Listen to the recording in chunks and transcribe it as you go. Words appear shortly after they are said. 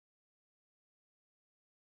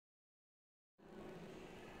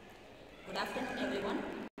Good afternoon everyone.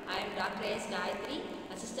 I am Dr. S. Gayathri,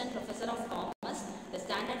 Assistant Professor of Commerce, the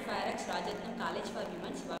Standard Firex Rajatnam College for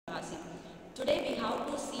Women, Sivagasi. Today we have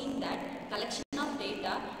to see that collection of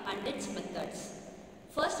data and its methods.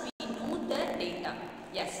 First we know the data.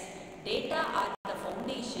 Yes, data are the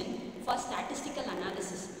foundation for statistical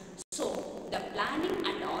analysis. So the planning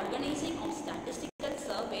and organizing of statistical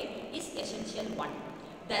survey is essential one.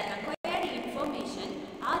 The required information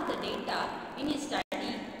or the data in a study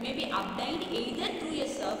may be obtained either through a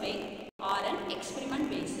survey or an experiment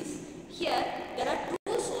basis. Here there are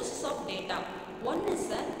two sources of data. One is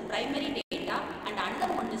a primary data and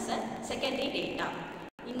another one is a secondary data.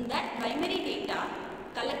 In that primary data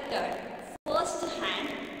collected first hand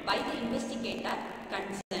by the investigator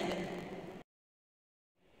concerned.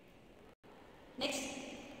 Next,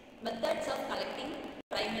 methods of collecting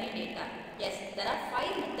primary data. Yes, there are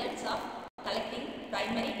 5 methods of collecting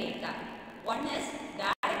primary data. One is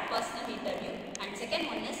direct personal interview and second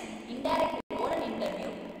one is indirect oral interview.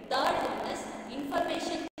 Third one is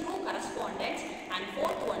information through correspondence and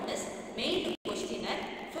fourth one is mailed questionnaire.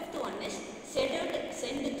 Fifth one is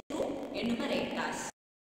sent through enumerators.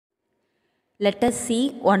 Let us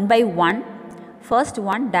see one by one. First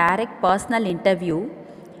one, direct personal interview.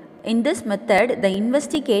 In this method, the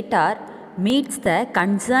investigator meets the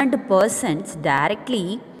concerned persons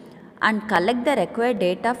directly and collect the required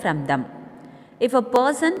data from them. If a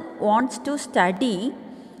person wants to study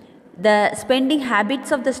the spending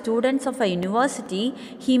habits of the students of a university,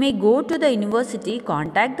 he may go to the university,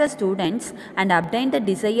 contact the students and obtain the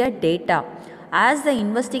desired data. As the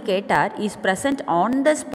investigator is present on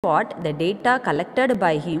the spot, the data collected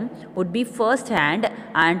by him would be first hand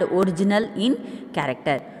and original in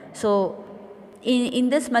character. So, in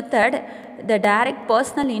this method, the direct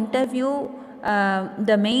personal interview,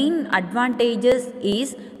 the main advantages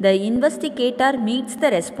is the investigator meets the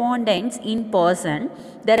respondents in person.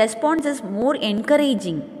 The response is more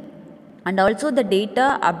encouraging and also the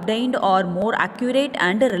data obtained are more accurate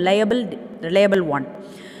and reliable one.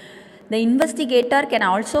 The investigator can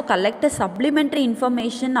also collect a supplementary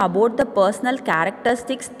information about the personal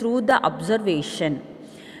characteristics through the observation.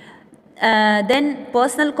 Then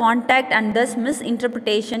personal contact and thus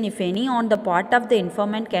misinterpretation, if any, on the part of the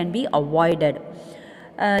informant can be avoided.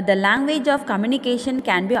 The language of communication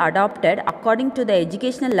can be adopted according to the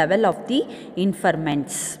educational level of the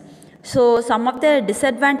informants. So, some of the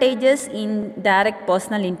disadvantages in direct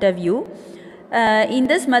personal interview. In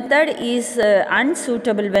this method is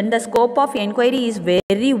unsuitable when the scope of inquiry is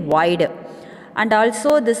very wide, and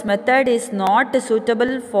also this method is not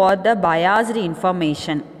suitable for the biased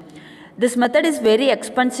information. This method is very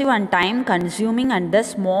expensive and time consuming and the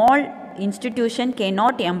small institution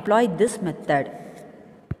cannot employ this method.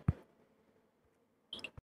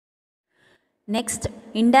 Next,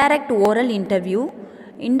 indirect oral interview.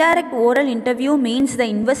 Indirect oral interview means the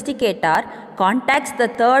investigator contacts the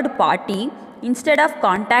third party instead of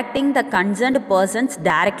contacting the concerned persons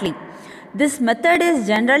directly. This method is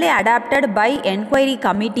generally adopted by inquiry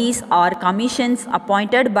committees or commissions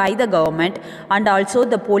appointed by the government and also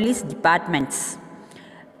the police departments.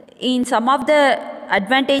 In some of the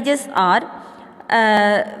advantages are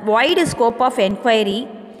wide scope of inquiry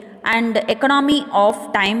and economy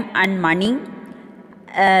of time and money,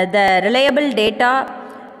 the reliable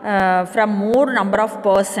data from more number of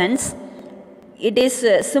persons. It is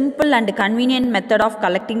a simple and convenient method of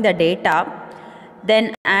collecting the data.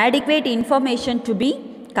 Then adequate information to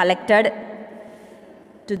be collected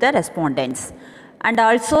to the respondents. And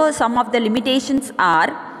also some of the limitations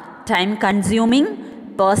are time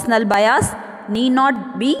consuming, personal bias, need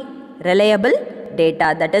not be reliable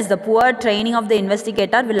data. That is, the poor training of the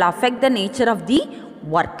investigator will affect the nature of the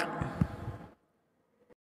work.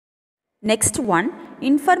 Next one,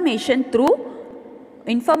 information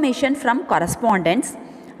from correspondence.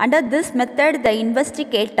 Under this method, the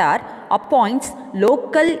investigator appoints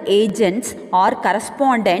local agents or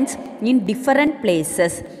correspondents in different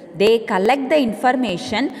places. They collect the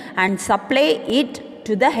information and supply it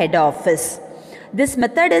to the head office. This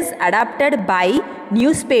method is adopted by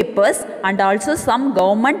newspapers and also some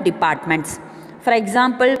government departments. For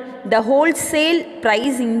example, the wholesale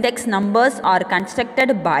price index numbers are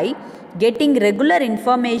constructed by getting regular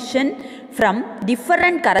information from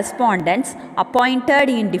different correspondents appointed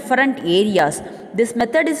in different areas. This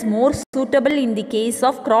method is more suitable in the case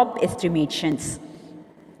of crop estimations.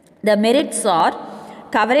 The merits are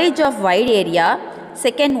coverage of wide area,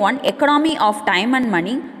 second one economy of time and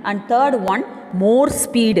money, and third one more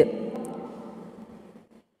speed.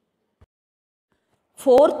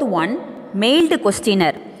 Fourth one, mailed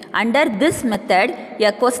questionnaire. Under this method,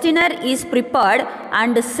 a questionnaire is prepared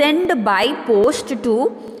and sent by post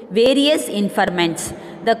to various informants.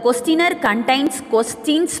 The questionnaire contains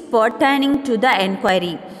questions pertaining to the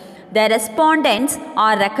inquiry. The respondents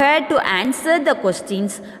are required to answer the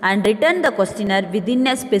questions and return the questionnaire within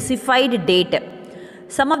a specified date.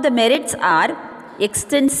 Some of the merits are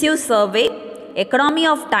extensive survey, economy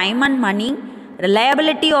of time and money,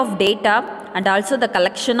 reliability of data, and also the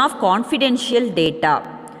collection of confidential data.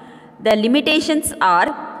 The limitations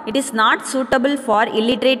are it is not suitable for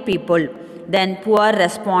illiterate people, then poor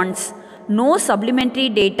response, no supplementary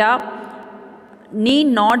data, need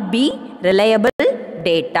not be reliable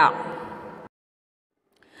data.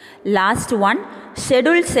 Last one,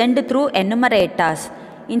 schedule sent through enumerators.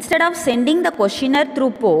 Instead of sending the questionnaire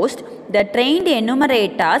through post, the trained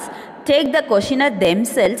enumerators take the questionnaire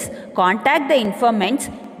themselves, contact the informants,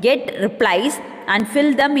 get replies and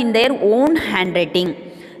fill them in their own handwriting.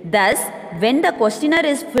 Thus, when the questionnaire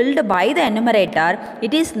is filled by the enumerator,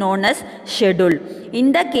 it is known as schedule.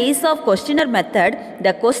 In the case of questionnaire method,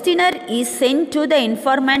 the questionnaire is sent to the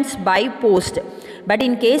informants by post. But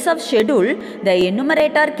in case of schedule, the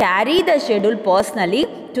enumerator carry the schedule personally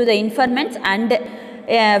to the informants and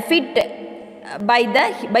fit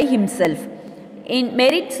by himself. In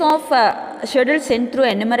merits of schedule sent through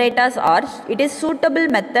enumerators are it is suitable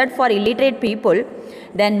method for illiterate people,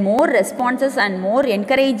 then more responses and more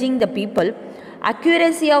encouraging the people.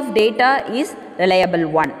 Accuracy of data is reliable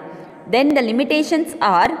one. Then the limitations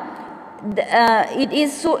are it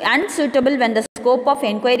is so unsuitable when the scope of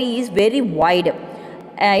inquiry is very wide.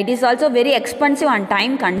 It is also very expensive and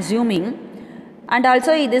time consuming, and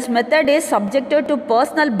also this method is subjected to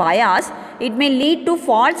personal bias. It may lead to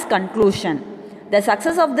false conclusion. The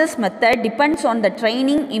success of this method depends on the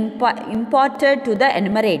training imparted to the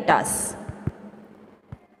enumerators.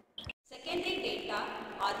 Secondary data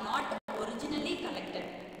are not originally collected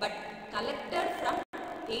but collected from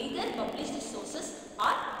either published sources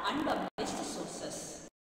or unpublished sources.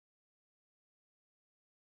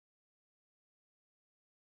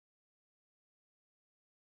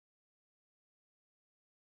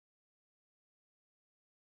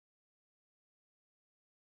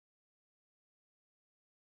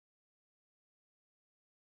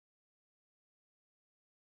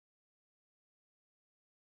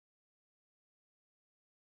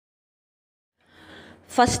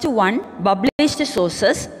 First one, published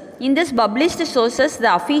sources. In this published sources,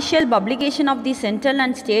 the official publication of the central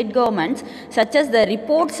and state governments, such as the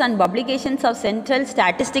reports and publications of Central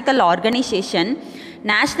Statistical Organization,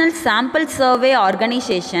 National Sample Survey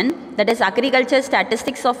Organization, that is Agriculture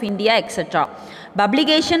Statistics of India, etc.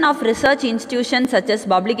 Publication of research institutions such as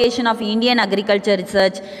publication of Indian Agriculture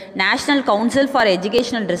Research, National Council for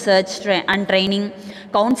Educational Research and Training,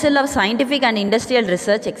 Council of Scientific and Industrial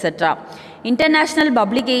Research, etc. International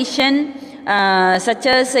publication such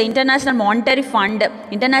as International Monetary Fund,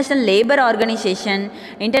 International Labour Organization,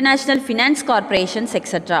 International Finance Corporations,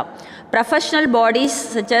 etc. Professional bodies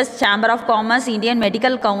such as Chamber of Commerce, Indian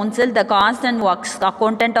Medical Council, the Cost and Works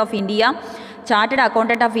Accountant of India, Chartered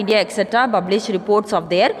Accountant of India, etc. publish reports of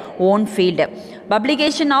their own field.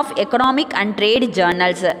 Publication of economic and trade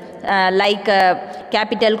journals like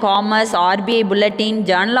Capital, Commerce, RBI Bulletin,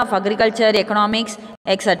 Journal of Agriculture, Economics,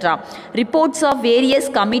 etc. Reports of various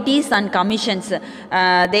committees and commissions.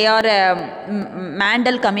 They are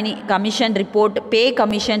Mandel Commission Report, Pay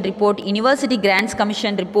Commission Report, University Grants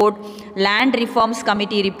Commission Report, Land Reforms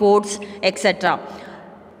Committee Reports, etc.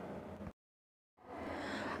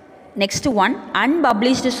 Next one,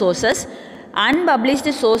 unpublished sources.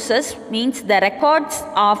 Unpublished sources means the records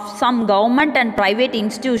of some government and private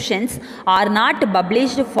institutions are not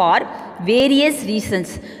published for various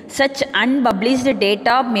reasons. Such unpublished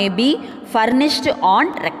data may be furnished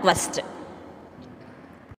on request.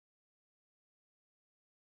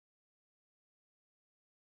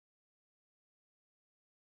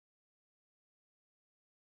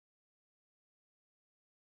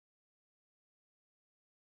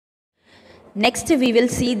 Next, we will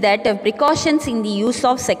see that precautions in the use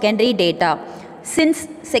of secondary data. Since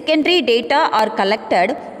secondary data are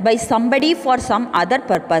collected by somebody for some other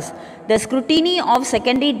purpose, the scrutiny of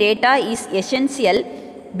secondary data is essential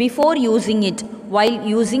before using it. While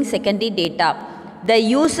using secondary data, the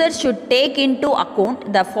user should take into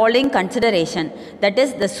account the following consideration, that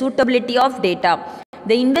is the suitability of data.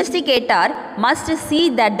 The investigator must see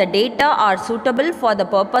that the data are suitable for the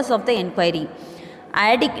purpose of the inquiry.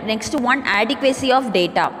 Next one, adequacy of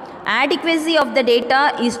data. Adequacy of the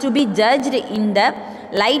data is to be judged in the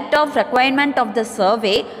light of requirement of the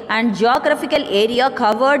survey and geographical area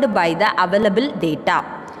covered by the available data.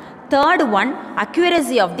 Third one,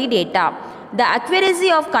 accuracy of the data. The accuracy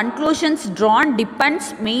of conclusions drawn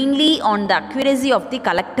depends mainly on the accuracy of the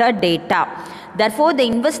collected data. Therefore, the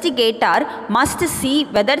investigator must see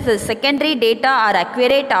whether the secondary data are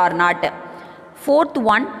accurate or not. Fourth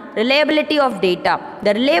one, reliability of data.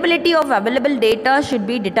 The reliability of available data should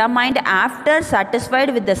be determined after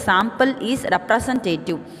satisfied with the sample is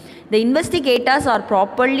representative. The investigators are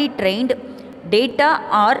properly trained, data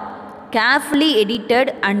are carefully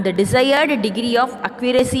edited, and the desired degree of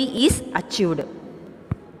accuracy is achieved.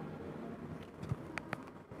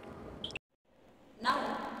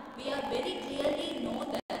 Now, we are very clearly know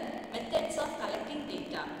the methods of collecting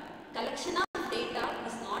data. Collection of data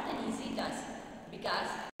is not an easy task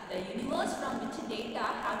because the universe from which data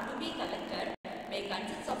have to be collected may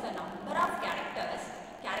consist of a number of characters